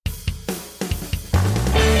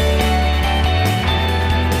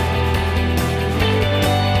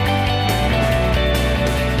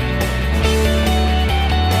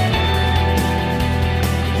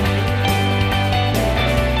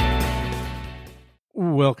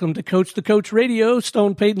Welcome to Coach the Coach Radio.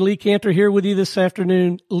 Stone Payton Lee Cantor here with you this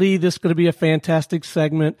afternoon. Lee, this is going to be a fantastic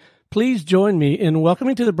segment. Please join me in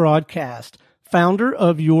welcoming to the broadcast founder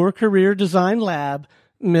of Your Career Design Lab,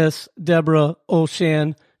 Miss Deborah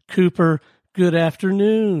Olshan Cooper. Good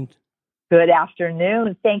afternoon. Good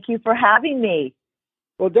afternoon. Thank you for having me.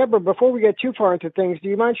 Well, Deborah, before we get too far into things, do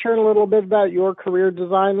you mind sharing a little bit about Your Career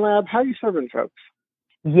Design Lab? How are you serving folks?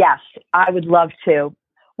 Yes, I would love to.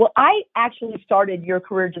 Well, I actually started Your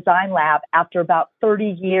Career Design Lab after about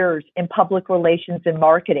 30 years in public relations and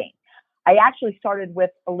marketing. I actually started with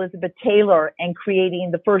Elizabeth Taylor and creating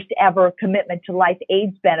the first ever commitment to life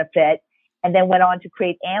AIDS benefit, and then went on to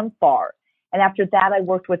create AmFAR. And after that, I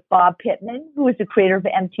worked with Bob Pittman, who is the creator of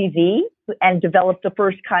MTV and developed the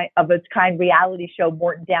first of its kind reality show,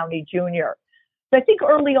 Morton Downey Jr. So I think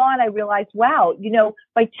early on, I realized, wow,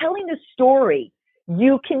 by telling a story,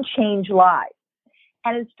 you can change lives.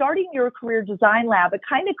 And in starting Your Career Design Lab, it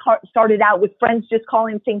kind of started out with friends just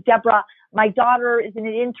calling and saying, Deborah, my daughter is in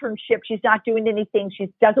an internship. She's not doing anything.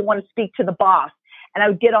 She doesn't want to speak to the boss. And I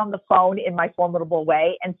would get on the phone in my formidable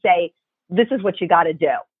way and say, this is what you got to do.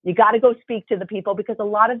 You got to go speak to the people, because a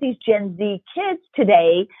lot of these Gen Z kids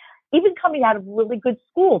today, even coming out of really good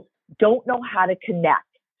schools, don't know how to connect.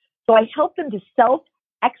 So I help them to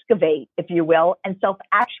self-excavate, if you will, and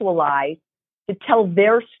self-actualize to tell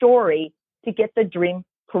their story to get the dream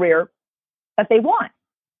career that they want.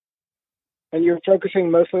 And you're focusing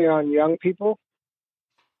mostly on young people?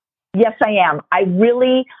 Yes, I am.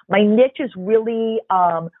 My niche is really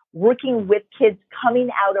working with kids coming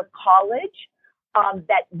out of college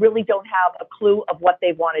that really don't have a clue of what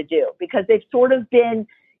they want to do, because they've sort of been,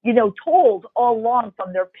 told all along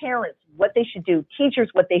from their parents what they should do, teachers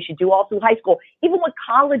what they should do all through high school, even what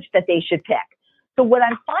college that they should pick. So what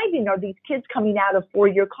I'm finding are these kids coming out of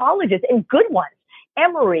four-year colleges, and good ones,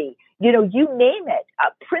 Emory, you name it,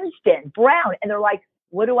 Princeton, Brown, and they're like,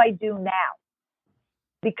 what do I do now?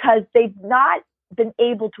 Because they've not been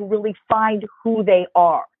able to really find who they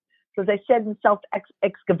are. So as I said in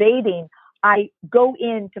self-excavating, I go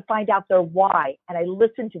in to find out their why, and I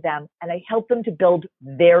listen to them, and I help them to build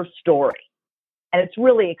their story. And it's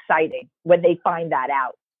really exciting when they find that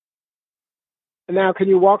out. Now, can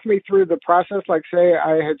you walk me through the process? Like, say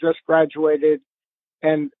I had just graduated,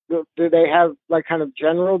 and do they have like kind of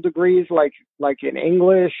general degrees, like in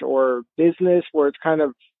English or business, where it's kind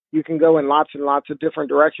of, you can go in lots and lots of different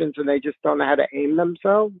directions and they just don't know how to aim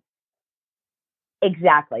themselves?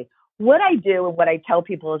 Exactly. What I do and what I tell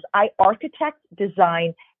people is I architect,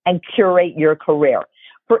 design, and curate your career.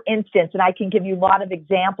 For instance, and I can give you a lot of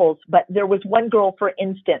examples, but there was one girl, for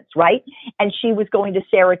instance, right? And she was going to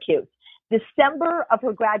Syracuse. December of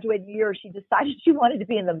her graduate year, she decided she wanted to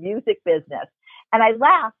be in the music business. And I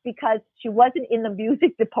laughed because she wasn't in the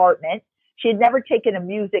music department. She had never taken a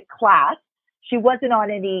music class. She wasn't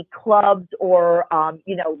on any clubs or,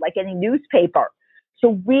 like any newspaper.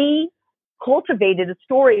 So we cultivated a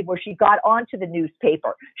story where she got onto the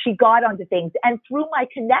newspaper. She got onto things. And through my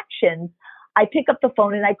connections, I pick up the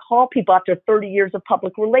phone and I call people. After 30 years of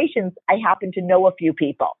public relations, I happen to know a few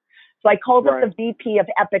people. So I called up the VP of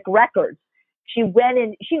Epic Records. She went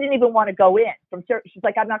in. She didn't even want to go in. She's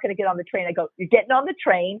like, I'm not going to get on the train. I go, you're getting on the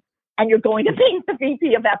train and you're going to be the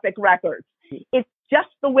VP of Epic Records. It's just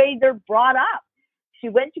the way they're brought up. She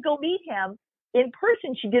went to go meet him in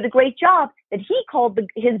person. She did a great job. And he called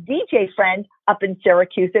his DJ friend up in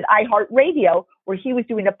Syracuse at iHeartRadio, where he was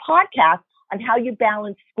doing a podcast on how you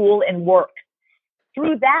balance school and work.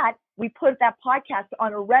 Through that, we put that podcast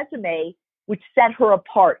on a resume, which set her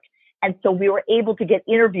apart. And so we were able to get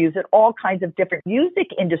interviews at all kinds of different music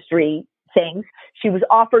industry things. She was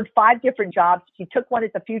offered 5 different jobs. She took one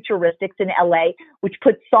at the Futuristics in LA, which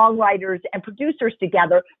puts songwriters and producers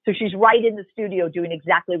together. So she's right in the studio doing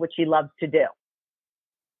exactly what she loves to do.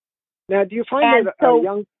 Now, do you find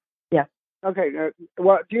do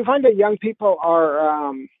you find that young people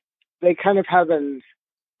are, they kind of have an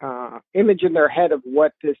image in their head of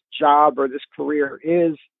what this job or this career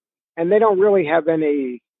is, and they don't really have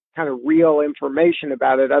any kind of real information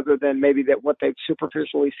about it other than maybe that what they've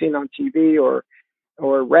superficially seen on TV or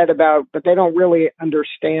read about, but they don't really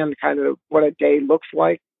understand kind of what a day looks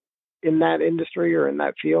like in that industry or in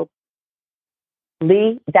that field?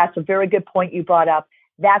 Lee, that's a very good point you brought up.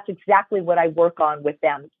 That's exactly what I work on with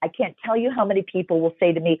them. I can't tell you how many people will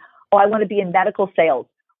say to me, oh, I want to be in medical sales.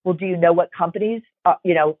 Well, do you know what companies,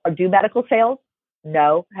 do medical sales?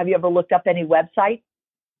 No. Have you ever looked up any website?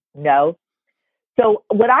 No. So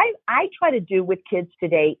what I try to do with kids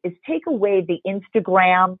today is take away the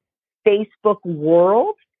Instagram, Facebook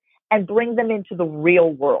world and bring them into the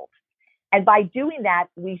real world. And by doing that,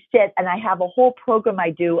 we sit, and I have a whole program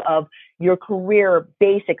I do of your career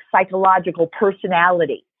basic psychological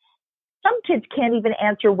personality. Some kids can't even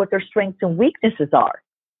answer what their strengths and weaknesses are.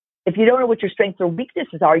 If you don't know what your strengths or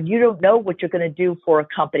weaknesses are, you don't know what you're going to do for a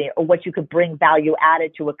company or what you could bring value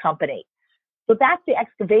added to a company. So that's the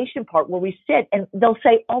excavation part where we sit and they'll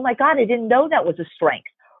say, oh my God, I didn't know that was a strength.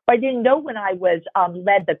 Or I didn't know when I was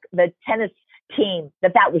led the tennis team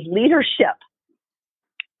that was leadership.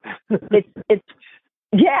 It's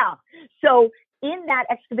yeah. So in that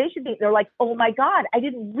excavation thing, they're like, oh my God, I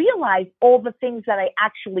didn't realize all the things that I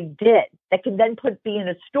actually did that can then be in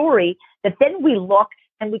a story that then we look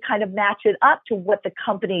and we kind of match it up to what the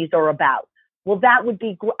companies are about. Well, that would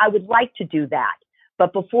be, I would like to do that.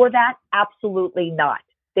 But before that, absolutely not.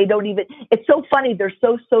 They don't even, it's so funny. They're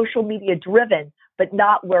so social media driven, but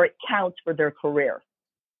not where it counts for their career.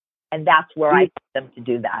 And that's where I get them to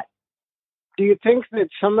do that. Do you think that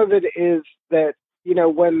some of it is that, you know,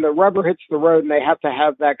 when the rubber hits the road and they have to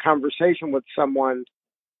have that conversation with someone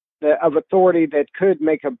of authority that could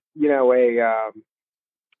make a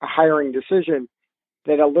hiring decision,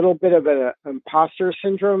 that a little bit of an imposter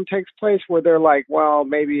syndrome takes place where they're like, well,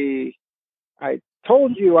 maybe I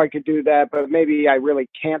told you I could do that, but maybe I really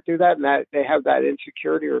can't do that, and that they have that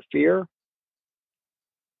insecurity or fear?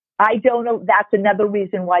 I don't know. That's another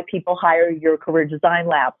reason why people hire your career design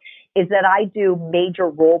lab, is that I do major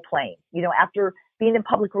role playing. You know, after being in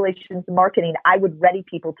public relations and marketing, I would ready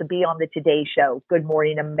people to be on the Today Show, Good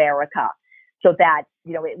Morning America, so that,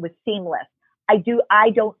 you know, it was seamless.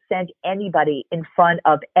 I don't send anybody in front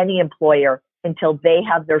of any employer until they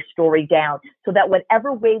have their story down, so that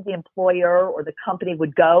whatever way the employer or the company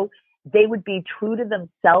would go, they would be true to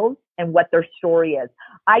themselves and what their story is.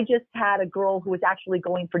 I just had a girl who was actually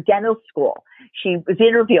going for dental school. She was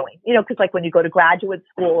interviewing, you know, because like when you go to graduate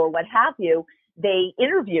school or what have you, they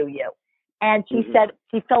interview you. And she said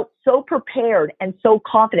she felt so prepared and so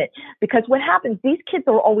confident, because what happens, these kids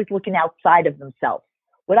are always looking outside of themselves.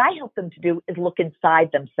 What I help them to do is look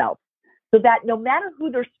inside themselves, so that no matter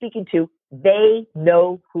who they're speaking to, they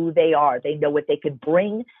know who they are. They know what they can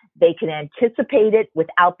bring. They can anticipate it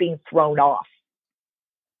without being thrown off.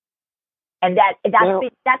 And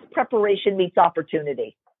that's preparation meets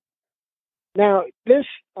opportunity. Now, this,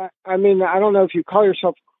 I mean, I don't know if you call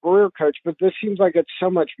yourself a career coach, but this seems like it's so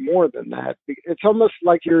much more than that. It's almost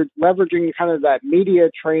like you're leveraging kind of that media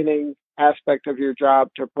training aspect of your job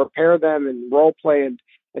to prepare them and role play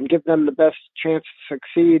and give them the best chance to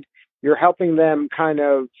succeed. You're helping them kind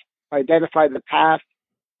of identify the path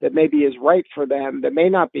that maybe is right for them that may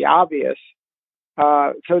not be obvious.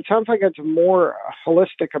 So it sounds like it's a more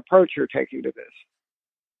holistic approach you're taking to this.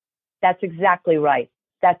 That's exactly right.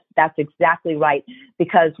 That's exactly right.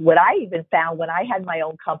 Because what I even found when I had my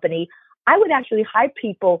own company, I would actually hire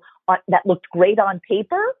people that looked great on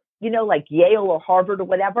paper, you know, like Yale or Harvard or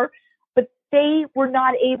whatever, but they were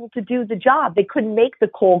not able to do the job. They couldn't make the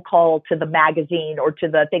cold call to the magazine or to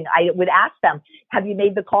the thing. I would ask them, have you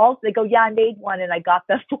made the calls? They go, yeah, I made one and I got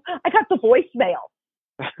the voicemail.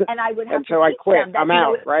 And I would have and so I quit. I'm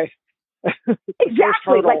out, right?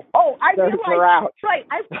 Exactly. Like, oh, I realized, right.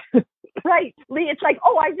 Right, Lee, it's like,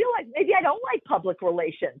 oh, I realized maybe I don't like public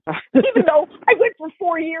relations, even though I went for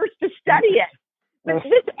 4 years to study it. But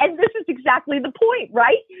this is exactly the point,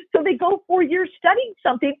 right? So they go 4 years studying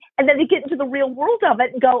something, and then they get into the real world of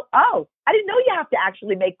it and go, oh, I didn't know you have to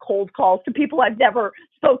actually make cold calls to people I've never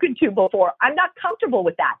spoken to before. I'm not comfortable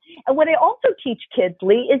with that. And what I also teach kids,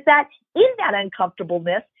 Lee, is that in that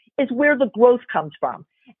uncomfortableness is where the growth comes from.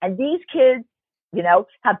 And these kids, you know,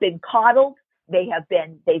 have been coddled.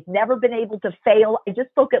 They've never been able to fail. I just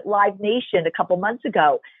spoke at Live Nation a couple months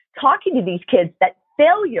ago, talking to these kids that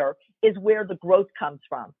failure is where the growth comes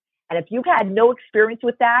from. And if you've had no experience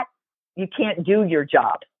with that, you can't do your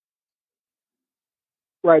job.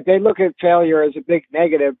 Right. They look at failure as a big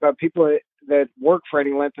negative, but people that work for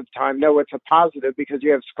any length of time know it's a positive because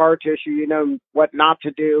you have scar tissue, you know what not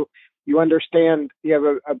to do. You understand, you have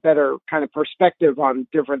a better kind of perspective on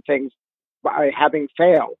different things by having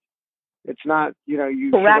failed. It's not, you know,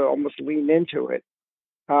 you sort of almost lean into it.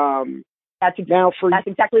 That's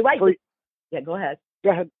exactly right. Yeah, go ahead.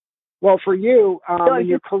 Go ahead. Well, for you, in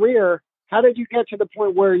your career, how did you get to the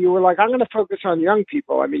point where you were like, I'm going to focus on young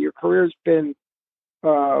people? I mean, your career's been,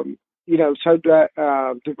 you know, so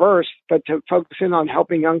diverse, but to focus in on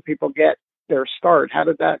helping young people get their start, how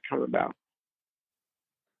did that come about?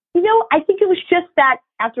 You know, I think it was just that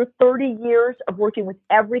after 30 years of working with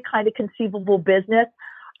every kind of conceivable business,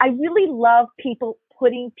 I really love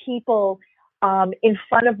putting people in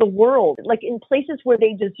front of the world, like in places where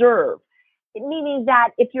they deserve. meaning that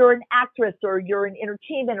if you're an actress or you're in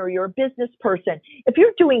entertainment or you're a business person, if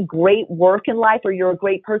you're doing great work in life or you're a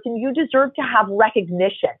great person, you deserve to have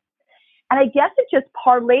recognition. And I guess it just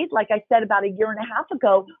parlayed, like I said, about a year and a half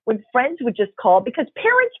ago when friends would just call because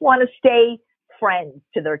parents want to stay friends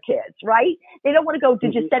to their kids, right? They don't want to go,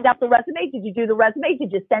 did you send out the resume? Did you do the resume?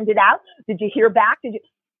 Did you send it out? Did you hear back?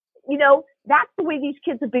 That's the way these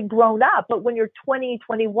kids have been grown up. But when you're 20,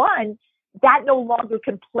 21, that no longer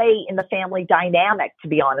can play in the family dynamic, to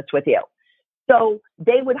be honest with you. So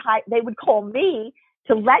they would call me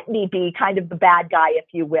to let me be kind of the bad guy, if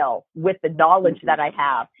you will, with the knowledge that I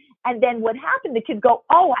have. And then what happened, the kids go,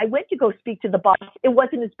 oh, I went to go speak to the boss. It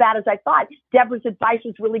wasn't as bad as I thought. Deborah's advice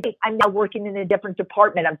was really good. I'm now working in a different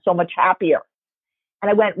department. I'm so much happier.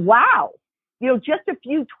 And I went, wow, just a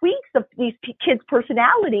few tweaks of these kids'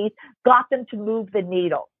 personalities got them to move the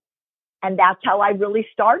needle. And that's how I really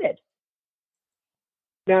started.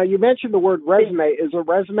 Now, you mentioned the word resume. Is a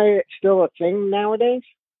resume still a thing nowadays?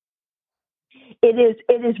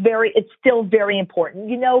 It's still very important.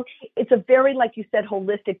 It's a very, like you said,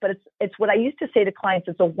 holistic, but it's what I used to say to clients.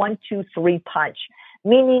 It's a 1, 2, 3 punch,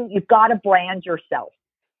 meaning you've got to brand yourself.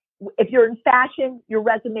 If you're in fashion, your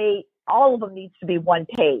resume, all of them needs to be one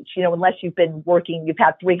page, unless you've been working, you've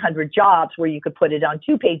had 300 jobs where you could put it on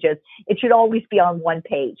 2 pages. It should always be on 1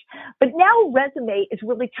 page. But now a resume is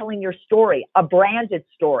really telling your story, a branded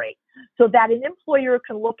story, so that an employer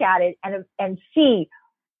can look at it and see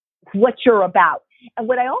what you're about. And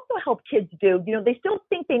what I also help kids do, they still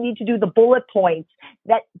think they need to do the bullet points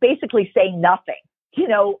that basically say nothing,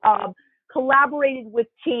 collaborated with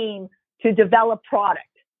team to develop product.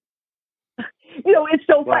 It's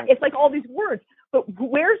so fun. It's like all these words, but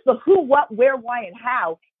where's the who, what, where, why, and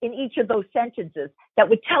how in each of those sentences that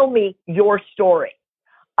would tell me your story?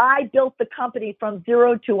 I built the company from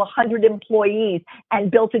 0 to 100 employees and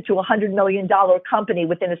built it to a $100 million company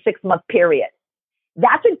within a 6-month period.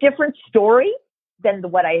 That's a different story than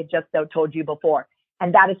what I had just told you before.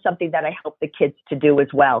 And that is something that I help the kids to do as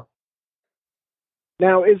well.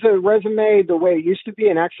 Now, is a resume the way it used to be,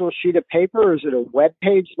 an actual sheet of paper, or is it a web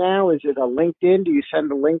page now? Is it a LinkedIn? Do you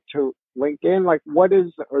send a link to LinkedIn? Like, or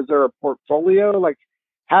is there a portfolio? Like,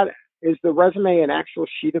 how is the resume an actual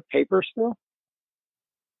sheet of paper still?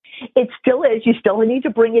 It still is. You still need to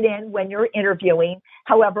bring it in when you're interviewing.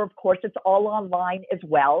 However, of course, it's all online as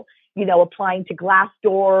well. Applying to Glassdoor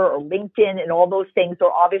or LinkedIn and all those things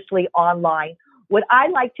are obviously online. What I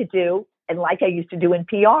like to do, and like I used to do in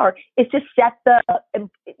PR, is to set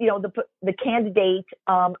the candidate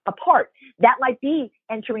apart. That might be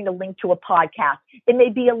entering a link to a podcast. It may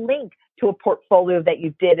be a link to a portfolio that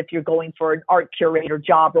you did if you're going for an art curator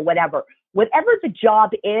job or whatever. Whatever the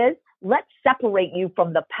job is, let's separate you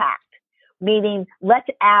from the pack. Meaning, let's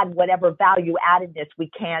add whatever value addedness we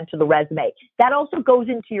can to the resume. That also goes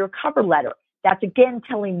into your cover letter. That's, again,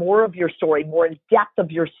 telling more of your story, more in depth of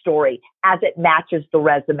your story as it matches the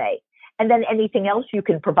resume. And then anything else you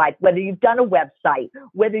can provide, whether you've done a website,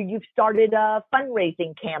 whether you've started a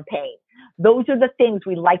fundraising campaign. Those are the things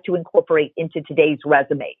we like to incorporate into today's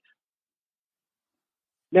resumes.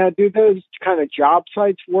 Now, do those kind of job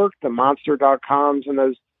sites work, the monster.coms and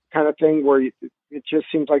those kind of thing, where it just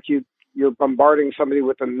seems like you're bombarding somebody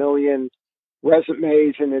with 1 million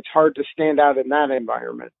resumes and it's hard to stand out in that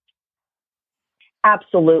environment?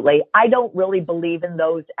 Absolutely. I don't really believe in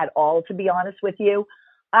those at all, to be honest with you.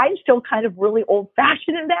 I'm still kind of really old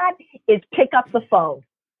fashioned in that, is pick up the phone.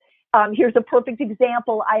 Here's a perfect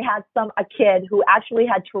example. I had a kid who actually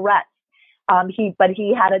had Tourette's. He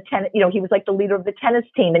had he was like the leader of the tennis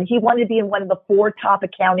team, and he wanted to be in one of the 4 top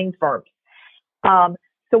accounting firms.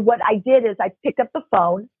 So what I did is I picked up the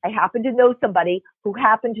phone. I happened to know somebody who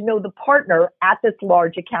happened to know the partner at this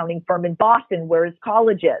large accounting firm in Boston where his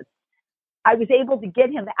college is. I was able to get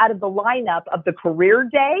him out of the lineup of the career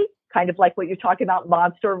day, kind of like what you're talking about,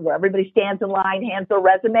 Monster, where everybody stands in line, hands their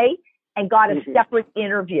resume, and got a separate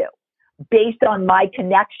interview based on my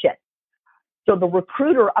connection. So the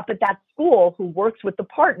recruiter up at that school who works with the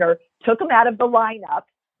partner took him out of the lineup,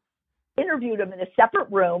 interviewed him in a separate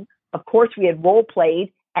room. Of course, we had role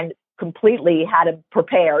played and completely had him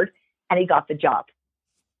prepared, and he got the job.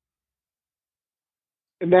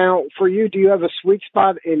 Now, for you, do you have a sweet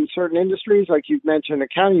spot in certain industries? Like you've mentioned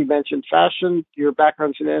accounting, you mentioned fashion, your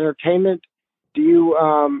background's in entertainment. Do you,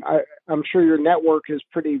 I'm sure your network is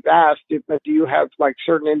pretty vast, but do you have like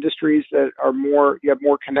certain industries that are you have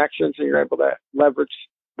more connections and you're able to leverage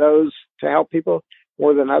those to help people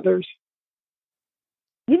more than others?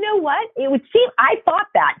 You know what? It would seem, I thought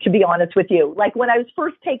that, to be honest with you. Like when I was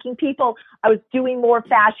first taking people, I was doing more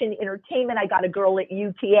fashion entertainment. I got a girl at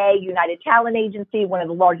UTA, United Talent Agency, one of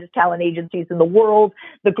the largest talent agencies in the world,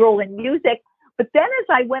 the girl in music. But then as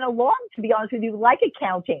I went along, to be honest with you, like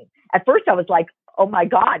accounting, at first I was like, oh my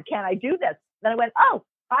God, can I do this? Then I went, oh,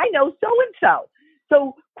 I know so-and-so.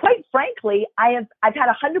 So quite frankly, I've had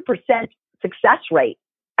 100% success rate.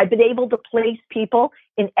 I've been able to place people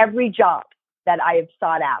in every job that I have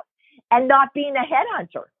sought out, and not being a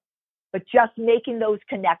headhunter, but just making those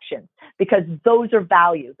connections, because those are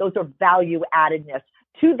value. Those are value addedness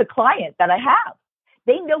to the client that I have.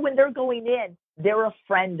 They know when they're going in, they're a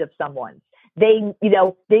friend of someone's. They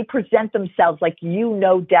present themselves like,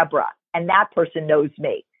 Deborah, and that person knows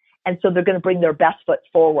me. And so they're going to bring their best foot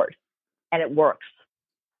forward, and it works.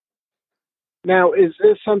 Now, is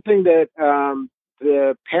this something that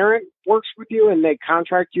the parent works with you and they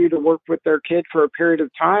contract you to work with their kid for a period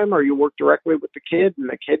of time, or you work directly with the kid and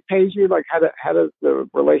the kid pays you? Like, how does the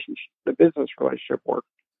business relationship work?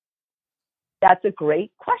 That's a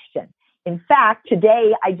great question. In fact,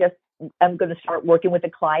 today I'm going to start working with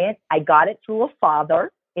a client. I got it through a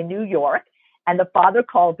father in New York, and the father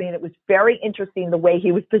called me, and it was very interesting the way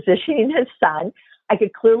he was positioning his son. I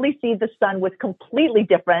could clearly see the son was completely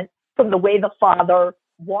different from the way the father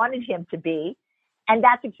wanted him to be. And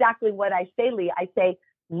that's exactly what I say, Lee. I say,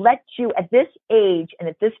 let you, at this age and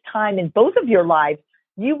at this time in both of your lives,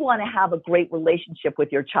 you want to have a great relationship with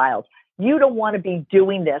your child. You don't want to be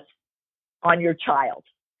doing this on your child.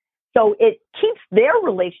 So it keeps their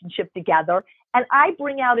relationship together. And I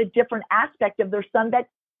bring out a different aspect of their son that,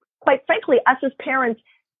 quite frankly, us as parents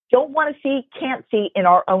don't want to see, can't see in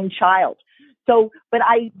our own child. So, but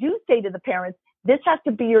I do say to the parents, this has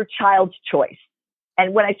to be your child's choice.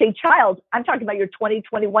 And when I say child, I'm talking about your 20,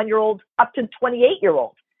 21-year-old up to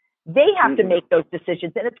 28-year-old. They have to make those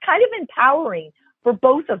decisions. And it's kind of empowering for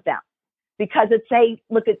both of them, because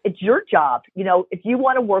it's your job. If you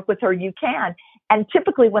want to work with her, you can. And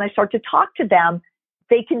typically when I start to talk to them,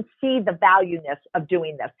 they can see the valueness of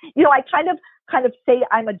doing this. I kind of say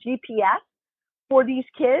I'm a GPS for these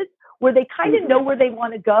kids, where they kind of know where they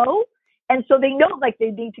want to go. And so they know, like,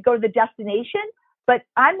 they need to go to the destination, but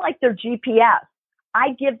I'm like their GPS.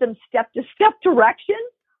 I give them step-to-step directions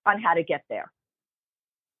on how to get there.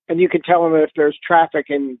 And you can tell them if there's traffic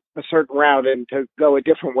in a certain route, and to go a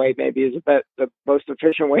different way maybe is the most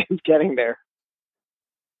efficient way of getting there.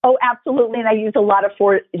 Oh, absolutely. And I use a lot of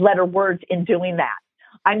four-letter words in doing that.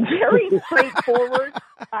 I'm very straightforward.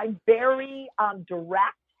 I'm very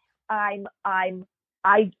direct. I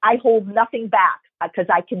hold nothing back, because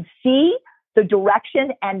I can see the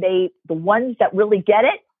direction, and the ones that really get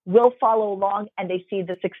it will follow along, and they see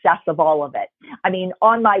the success of all of it. I mean,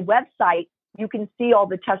 on my website, you can see all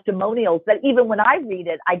the testimonials that even when I read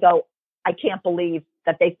it, I go, I can't believe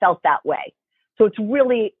that they felt that way. So it's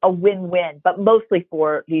really a win-win, but mostly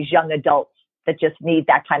for these young adults that just need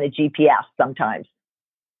that kind of GPS sometimes.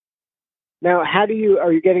 Now, are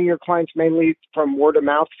you getting your clients mainly from word of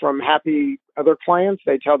mouth from happy other clients?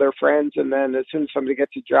 They tell their friends, and then as soon as somebody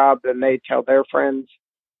gets a job, then they tell their friends.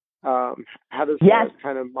 How does that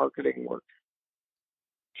kind of marketing work?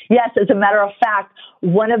 Yes, as a matter of fact,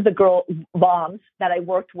 one of the girl moms that I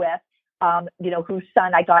worked with, whose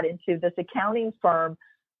son I got into this accounting firm,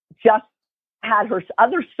 just had her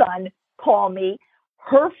other son call me.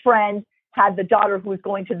 Her friend had the daughter who was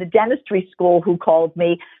going to the dentistry school who called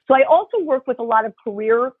me. So I also work with a lot of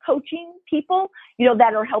career coaching people,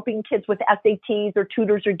 that are helping kids with SATs or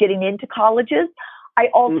tutors or getting into colleges. I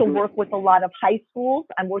also work with a lot of high schools.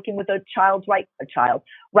 I'm working with a child right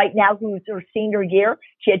now who's her senior year.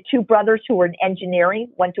 She had two brothers who were in engineering.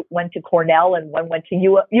 One went to Cornell and one went to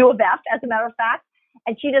U of F, as a matter of fact.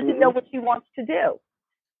 And she doesn't know what she wants to do.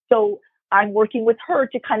 So I'm working with her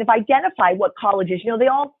to kind of identify what colleges. They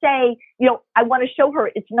all say, I want to show her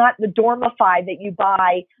it's not the Dormify that you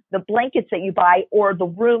buy, the blankets that you buy, or the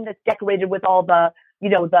room that's decorated with all the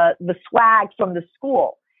swag from the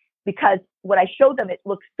school. Because what I show them, it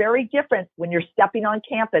looks very different when you're stepping on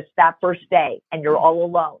campus that first day and you're all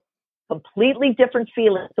alone. Completely different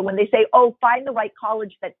feeling. So when they say, oh, find the right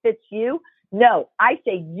college that fits you. No, I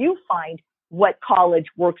say you find what college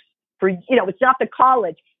works for. It's not the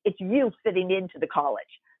college. It's you fitting into the college.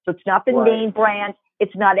 So it's not the name brand.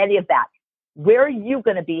 It's not any of that. Where are you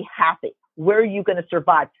going to be happy? Where are you going to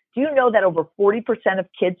survive? Do you know that over 40% of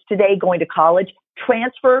kids today going to college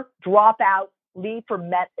transfer, drop out, leave for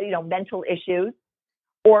mental issues,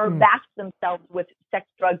 or mask themselves with sex,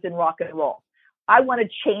 drugs, and rock and roll? I want to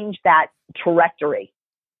change that trajectory.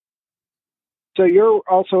 So you're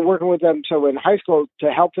also working with them, so in high school,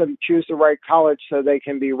 to help them choose the right college so they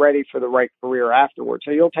can be ready for the right career afterwards.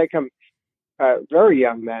 So you'll take them very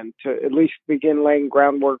young then to at least begin laying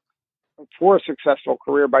groundwork for a successful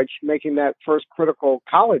career by making that first critical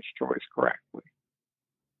college choice correctly.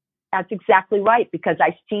 That's exactly right, because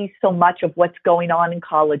I see so much of what's going on in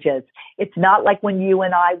colleges. It's not like when you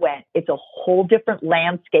and I went. It's a whole different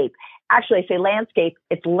landscape. Actually, I say landscape,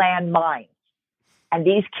 it's landmines. And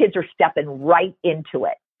these kids are stepping right into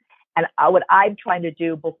it. And what I'm trying to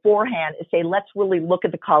do beforehand is say, let's really look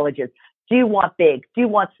at the colleges. Do you want big? Do you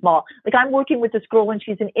want small? Like, I'm working with this girl and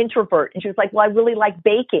she's an introvert. And she's like, well, I really like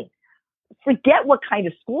baking. Forget what kind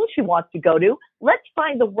of school she wants to go to. Let's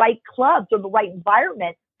find the right clubs or the right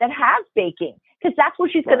environment that has baking, because that's where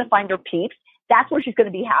she's going to find her peeps. That's where she's going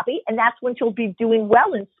to be happy. And that's when she'll be doing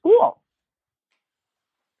well in school.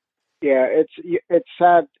 Yeah, it's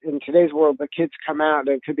sad in today's world. The kids come out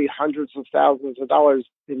and it could be hundreds of thousands of dollars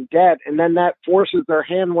in debt, and then that forces their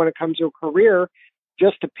hand when it comes to a career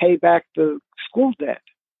just to pay back the school debt.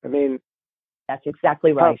 I mean, that's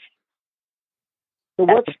exactly right. So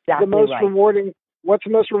what's the most rewarding? What's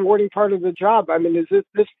the most rewarding part of the job? I mean, is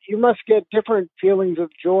this? You must get different feelings of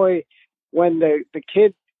joy when the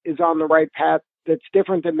kid is on the right path. That's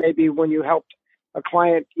different than maybe when you helped a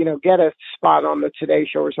client, get a spot on the Today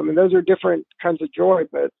Show or something. Those are different kinds of joy,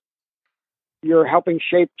 but you're helping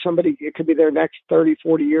shape somebody. It could be their next 30,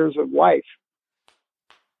 40 years of life.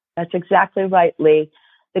 That's exactly right, Lee.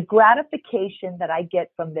 The gratification that I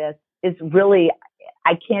get from this is really,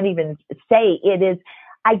 I can't even say it is.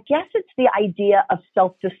 I guess it's the idea of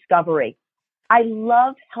self-discovery. I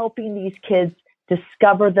love helping these kids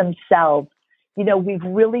discover themselves. We've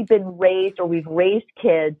really been raised, or we've raised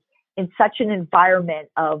kids in such an environment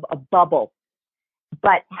of a bubble,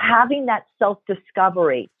 but having that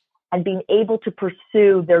self-discovery and being able to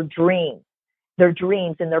pursue their dreams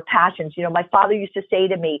and their passions. My father used to say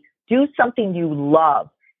to me, do something you love,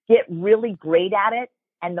 get really great at it,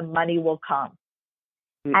 and the money will come.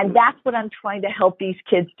 Mm-hmm. And that's what I'm trying to help these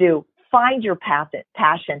kids do. Find your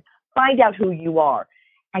passion, find out who you are.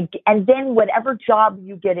 And then whatever job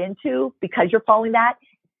you get into, because you're following that,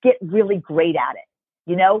 get really great at it,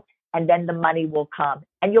 and then the money will come.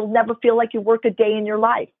 And you'll never feel like you work a day in your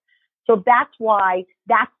life. So that's why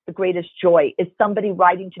that's the greatest joy, is somebody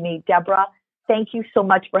writing to me, Deborah, thank you so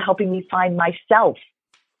much for helping me find myself.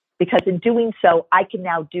 Because in doing so, I can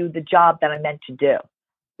now do the job that I'm meant to do.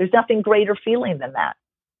 There's nothing greater feeling than that.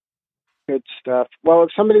 Good stuff. Well,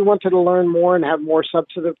 if somebody wanted to learn more and have more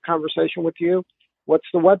substantive conversation with you, what's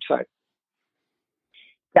the website?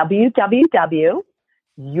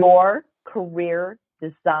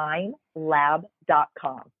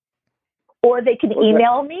 www.yourcareerdesignlab.com. Or they can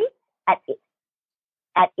email me at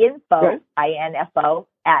info, INFO,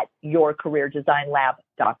 at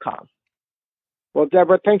yourcareerdesignlab.com. Well,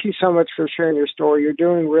 Deborah, thank you so much for sharing your story. You're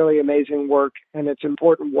doing really amazing work, and it's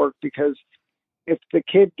important work, because if the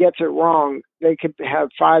kid gets it wrong, they could have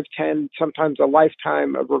 5, 10, sometimes a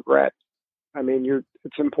lifetime of regret. I mean,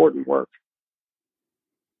 it's important work.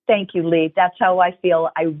 Thank you, Lee. That's how I feel.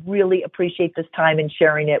 I really appreciate this time and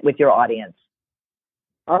sharing it with your audience.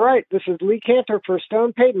 All right. This is Lee Kantor for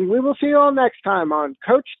Stone Payton. We will see you all next time on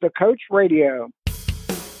Coach the Coach Radio.